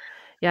 Yeah.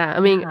 Yeah. I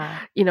mean,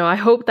 Yeah. I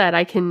hope that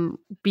I can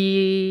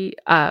be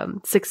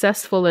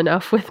successful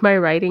enough with my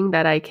writing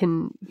that I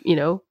can,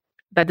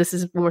 that this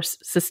is more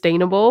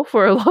sustainable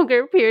for a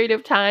longer period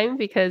of time,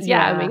 because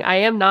I mean, Yeah. I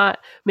am not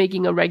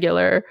making a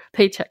regular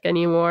paycheck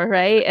anymore,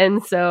 right?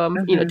 And so I'm,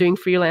 Mhm. doing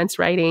freelance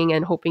writing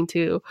and hoping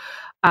to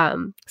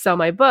sell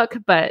my book,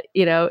 but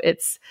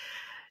it's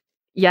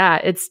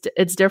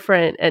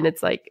different. And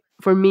it's like,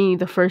 for me,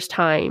 the first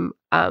time,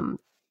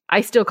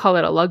 I still call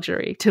it a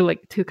luxury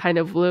to kind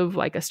of live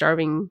like a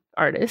starving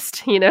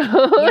artist,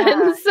 Yeah.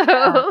 And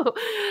so,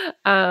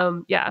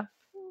 yeah.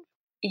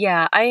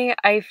 Yeah,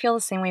 I feel the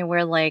same way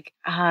where like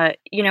I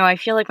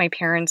feel like my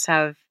parents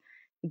have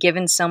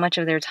given so much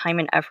of their time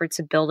and effort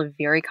to build a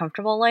very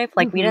comfortable life.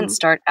 Like we didn't Mhm.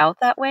 start out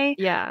that way.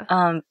 Yeah.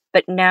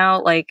 But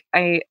now like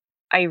I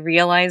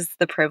realize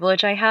the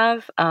privilege I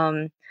have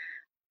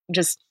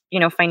just,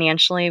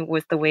 financially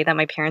with the way that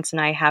my parents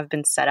and I have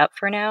been set up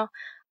for now.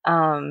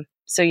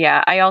 So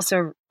yeah, I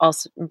also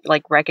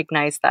like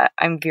recognize that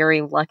I'm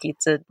very lucky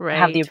to have the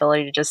Right.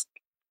 ability to just,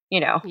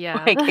 Yeah.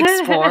 like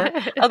explore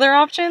other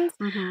options.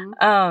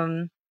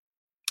 Mhm.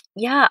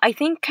 Yeah, I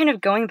think kind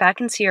of going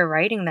back into your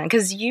writing then,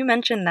 because you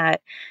mentioned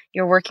that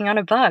you're working on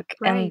a book,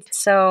 and Right.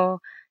 so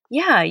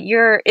yeah,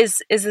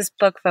 is this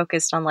book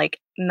focused on like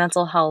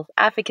mental health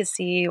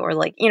advocacy, or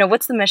like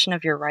what's the mission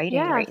of your writing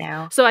Yeah. right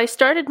now? So I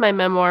started my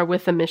memoir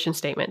with a mission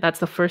statement. That's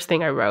the first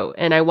thing I wrote.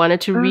 And I wanted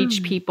to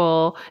reach Mm,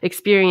 people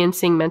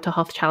experiencing mental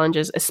health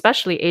challenges,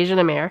 especially Asian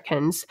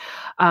Americans,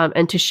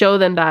 and to show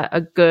them that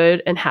a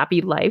good and happy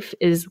life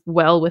is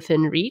well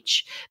within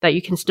reach, that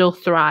you can still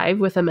thrive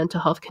with a mental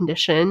health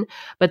condition,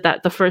 but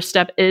that the first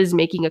step is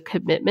making a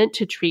commitment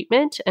to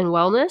treatment and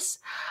wellness.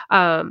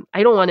 I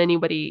don't want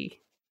anybody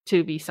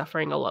to be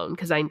suffering alone,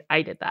 because I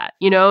did that,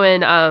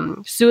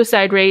 and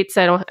suicide rates,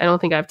 I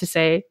don't think I have to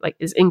say, like,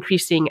 is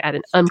increasing at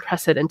an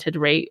unprecedented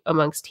rate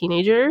amongst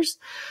teenagers.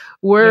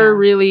 We're yeah.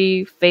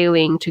 really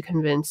failing to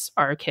convince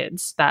our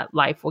kids that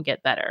life will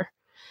get better.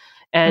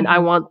 And I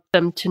Hmm. want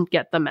them to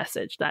get the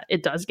message that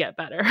it does get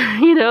better,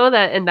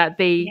 that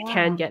they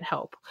can Yeah. get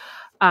help.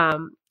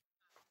 Um,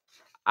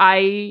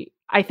 I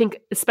think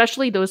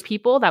especially those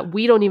people that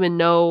we don't even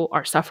know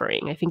are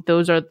suffering. I think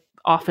those are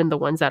often the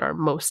ones that are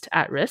most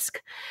at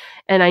risk.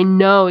 And I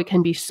know it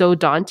can be so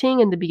daunting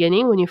in the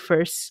beginning when you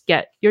first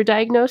get your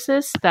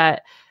diagnosis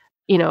that,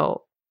 you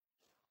know,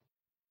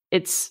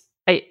 it's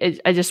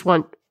I just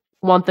want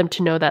them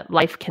to know that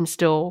life can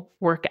still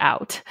work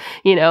out,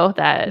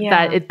 that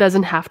Yeah. it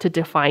doesn't have to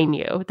define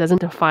you. It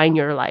doesn't define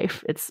your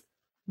life. It's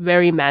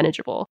very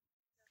manageable.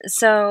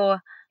 So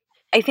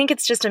I think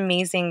it's just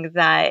amazing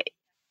that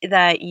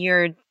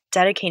you're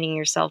dedicating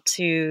yourself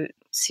to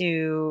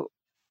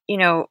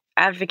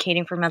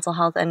advocating for mental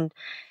health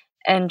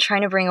and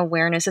trying to bring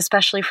awareness,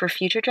 especially for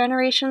future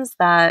generations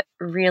that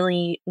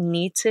really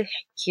need to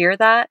hear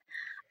that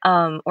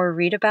or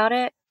read about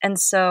it. And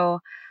so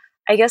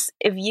I guess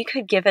if you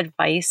could give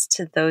advice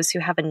to those who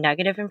have a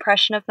negative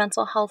impression of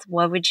mental health,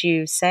 what would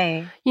you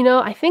say?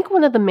 I think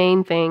one of the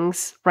main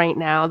things right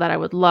now that I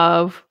would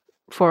love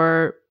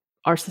for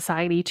our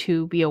society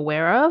to be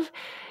aware of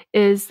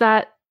is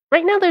that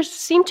right now there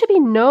seems to be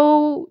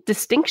no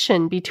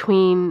distinction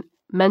between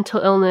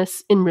mental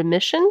illness in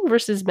remission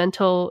versus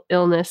mental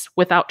illness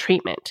without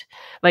treatment.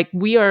 Like,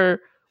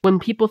 when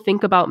people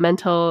think about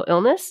mental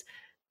illness,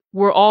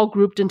 we're all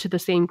grouped into the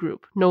same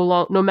group.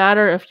 No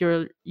matter if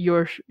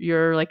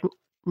you're like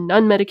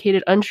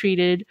unmedicated,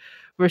 untreated,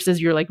 versus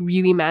you're like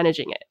really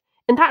managing it.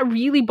 And that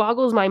really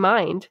boggles my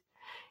mind.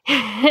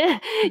 Because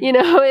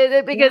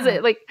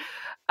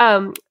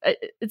Yeah.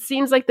 it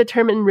seems like the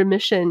term in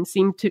remission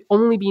seemed to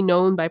only be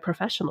known by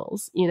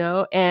professionals,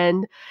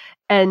 and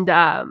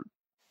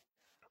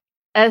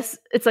as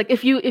it's like,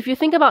 if you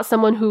think about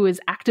someone who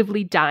is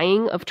actively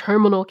dying of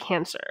terminal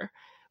cancer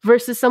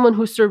versus someone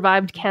who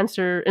survived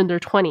cancer in their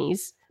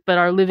 20s but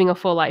are living a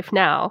full life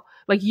now,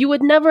 like, you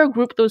would never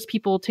group those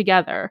people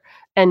together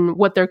and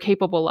what they're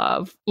capable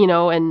of,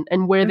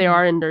 and where they Hmm.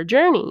 are in their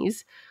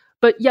journeys.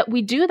 But yet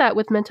we do that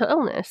with mental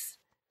illness.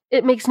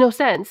 It makes no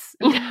sense,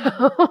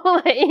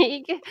 Mm.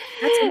 like,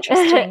 That's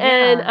interesting.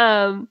 and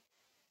Yeah.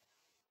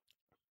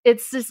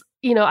 it's just,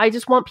 I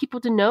just want people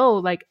to know,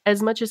 like,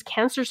 as much as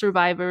cancer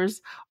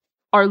survivors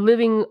are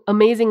living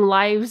amazing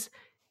lives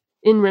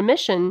in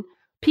remission,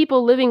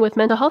 people living with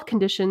mental health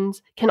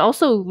conditions can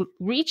also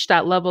reach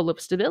that level of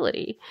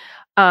stability.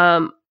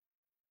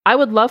 I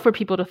would love for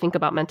people to think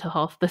about mental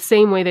health the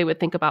same way they would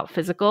think about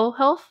physical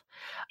health,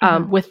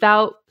 Hmm.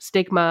 without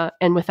stigma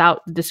and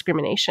without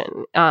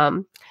discrimination.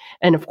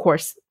 And of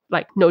course,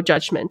 like no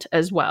judgment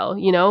as well.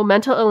 You know,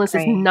 mental illness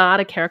is not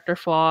a character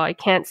flaw. I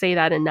can't say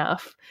that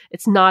enough.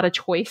 It's not a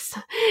choice.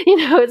 You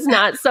know, it's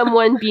not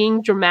someone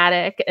being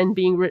dramatic and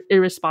being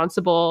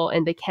irresponsible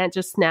and they can't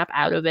just snap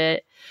out of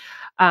it.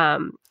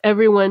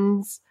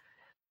 Everyone's,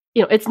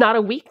 you know, it's not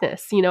a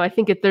weakness. You know, I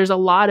think there's a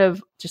lot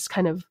of just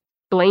kind of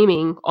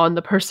blaming on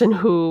the person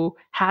who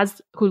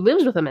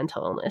lives with a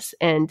mental illness,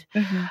 and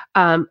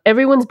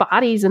everyone's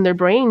bodies and their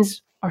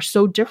brains are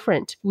so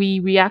different. We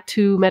react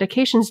to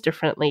medications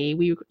differently.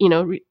 We, you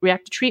know,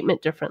 react to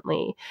treatment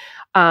differently.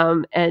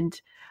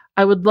 And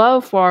I would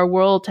love for our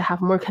world to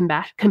have more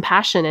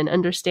compassion and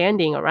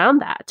understanding around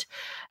that.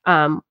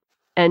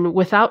 And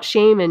without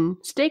shame and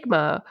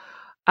stigma,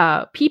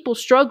 people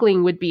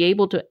struggling would be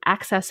able to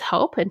access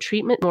help and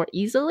treatment more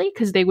easily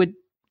because they would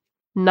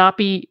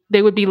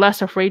be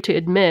less afraid to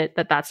admit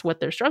that that's what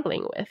they're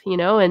struggling with, you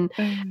know,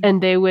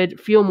 and they would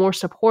feel more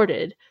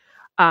supported,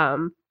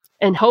 and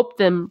help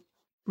them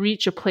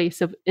reach a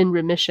place of in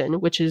remission,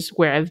 which is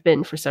where I've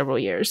been for several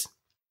years.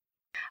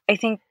 I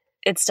think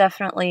it's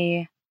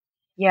definitely,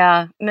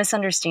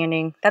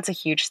 misunderstanding. That's a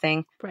huge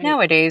thing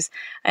nowadays.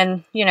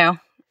 And, you know,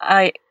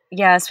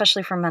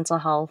 especially for mental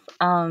health.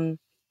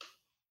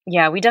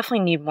 We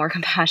definitely need more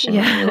compassion. We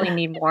really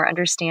need more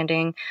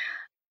understanding.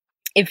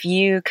 If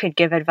you could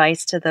give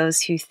advice to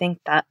those who think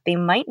that they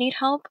might need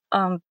help,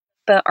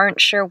 but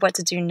aren't sure what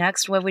to do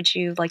next, what would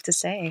you like to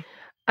say?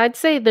 I'd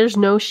say there's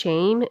no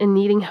shame in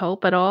needing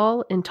help at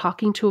all, in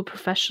talking to a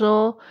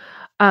professional.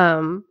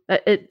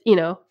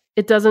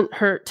 It doesn't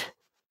hurt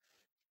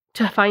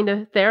to find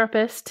a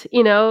therapist.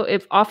 You know,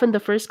 if often the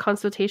first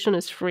consultation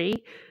is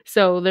free,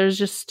 so there's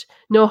just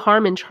no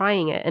harm in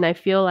trying it. And I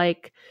feel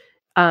like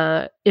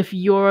if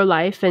your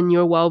life and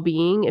your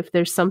well-being, if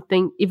there's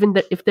something,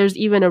 if there's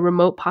even a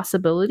remote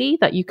possibility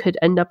that you could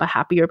end up a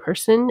happier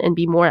person and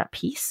be more at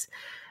peace,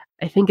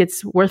 I think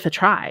it's worth a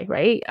try,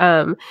 right?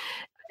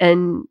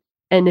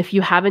 And if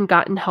you haven't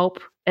gotten help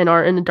and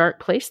are in a dark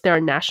place, there are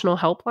national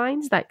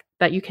helplines that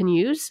you can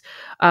use.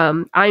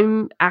 I'm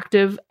an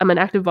active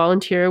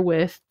volunteer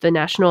with the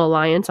National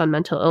Alliance on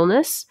Mental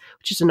Illness,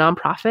 which is a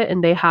nonprofit,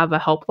 and they have a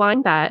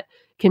helpline that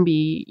can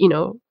be, you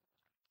know,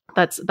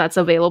 that's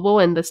available,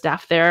 and the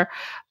staff there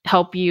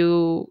help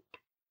you,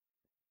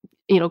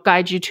 you know,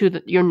 guide you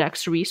to your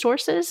next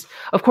resources.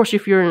 Of course,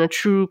 if you're in a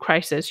true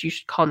crisis, you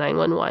should call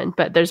 911.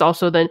 But there's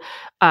also the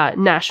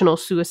National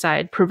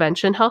Suicide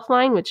Prevention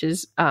Helpline, which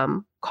is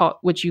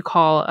which you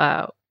call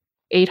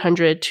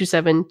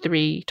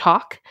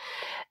 800-273-TALK,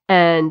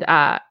 and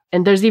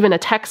there's even a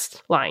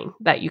text line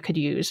that you could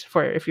use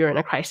for if you're in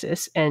a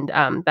crisis. And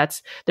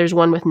there's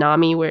one with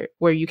NAMI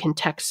where you can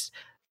text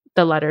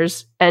the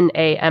letters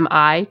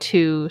NAMI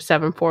to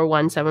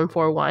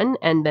 741-741,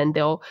 and then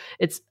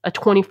it's a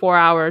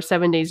 24-hour,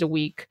 7 days a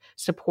week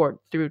support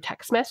through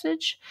text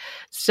message.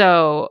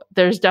 So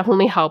there's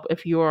definitely help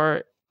if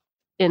you're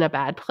in a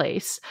bad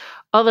place.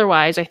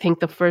 Otherwise, I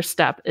think the first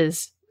step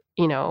is,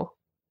 you know,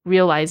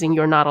 realizing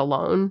you're not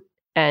alone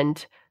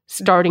and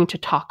starting to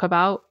talk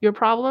about your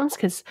problems.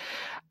 Because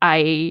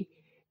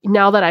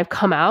now that I've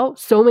come out,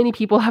 so many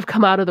people have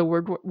come out of the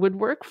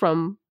woodwork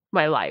from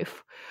my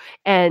life.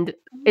 And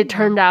it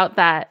turned out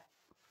that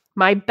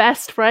my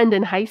best friend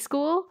in high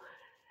school,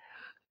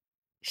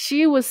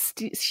 she was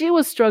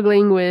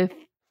struggling with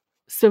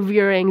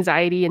severe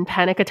anxiety and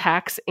panic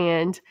attacks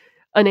and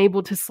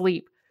unable to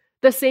sleep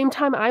the same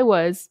time I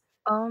was.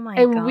 Oh my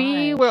god. And gosh.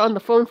 We were on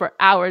the phone for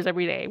hours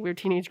every day. We were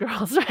teenage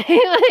girls,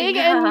 right?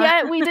 And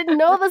yet we didn't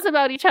know this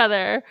about each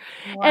other.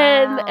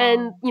 Wow.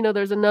 And you know,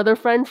 there's another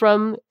friend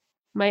from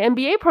my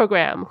MBA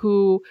program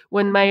who,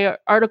 when my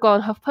article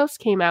on HuffPost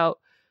came out,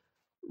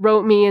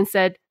 wrote me and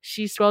said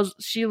she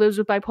lives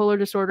with bipolar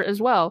disorder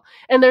as well.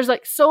 And there's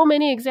like so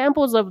many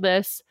examples of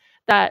this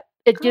that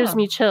it gives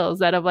me chills,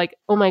 that of like,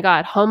 oh my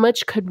God, how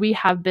much could we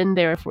have been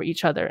there for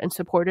each other and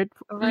supported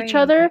each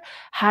other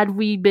had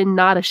we been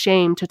not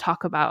ashamed to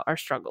talk about our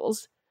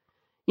struggles?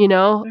 You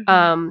know,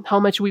 how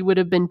much we would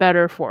have been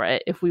better for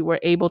it if we were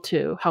able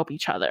to help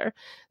each other.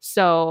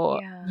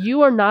 So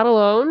you are not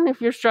alone if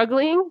you're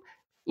struggling,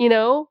 you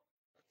know.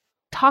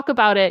 Talk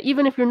about it,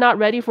 even if you're not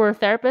ready for a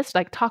therapist,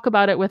 like talk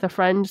about it with a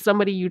friend,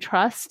 somebody you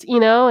trust, you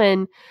know,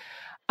 and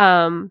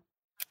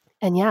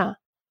yeah,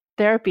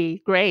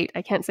 therapy, great.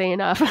 I can't say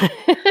enough.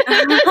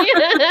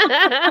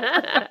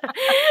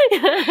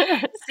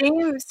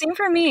 Same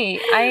for me.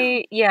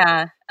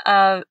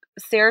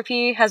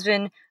 Therapy has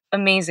been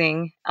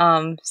amazing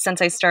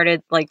since I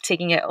started like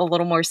taking it a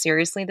little more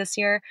seriously this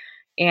year,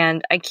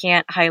 and I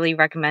can't highly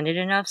recommend it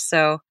enough.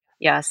 So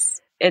yes,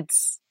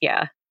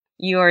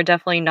 you are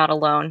definitely not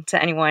alone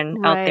to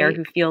anyone out there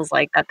who feels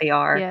like that they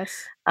are.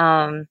 Yes.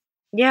 Oh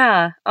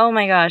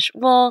my gosh.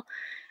 Well,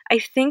 I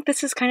think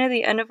this is kind of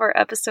the end of our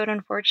episode,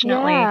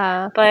 unfortunately.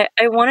 Yeah. But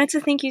I wanted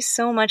to thank you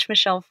so much,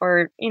 Michelle,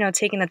 for, you know,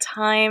 taking the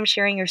time,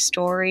 sharing your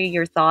story,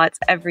 your thoughts,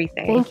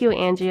 everything. Thank you,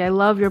 Angie. I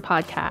love your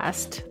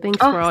podcast. Thanks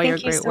for all your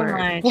great work.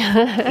 Thank you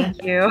so much.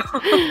 Thank you.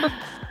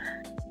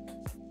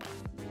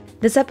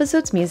 This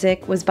episode's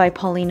music was by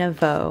Paulina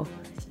Vo.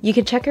 You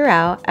can check her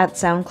out at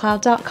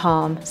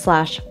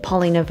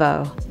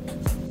soundcloud.com/PaulinaVaux.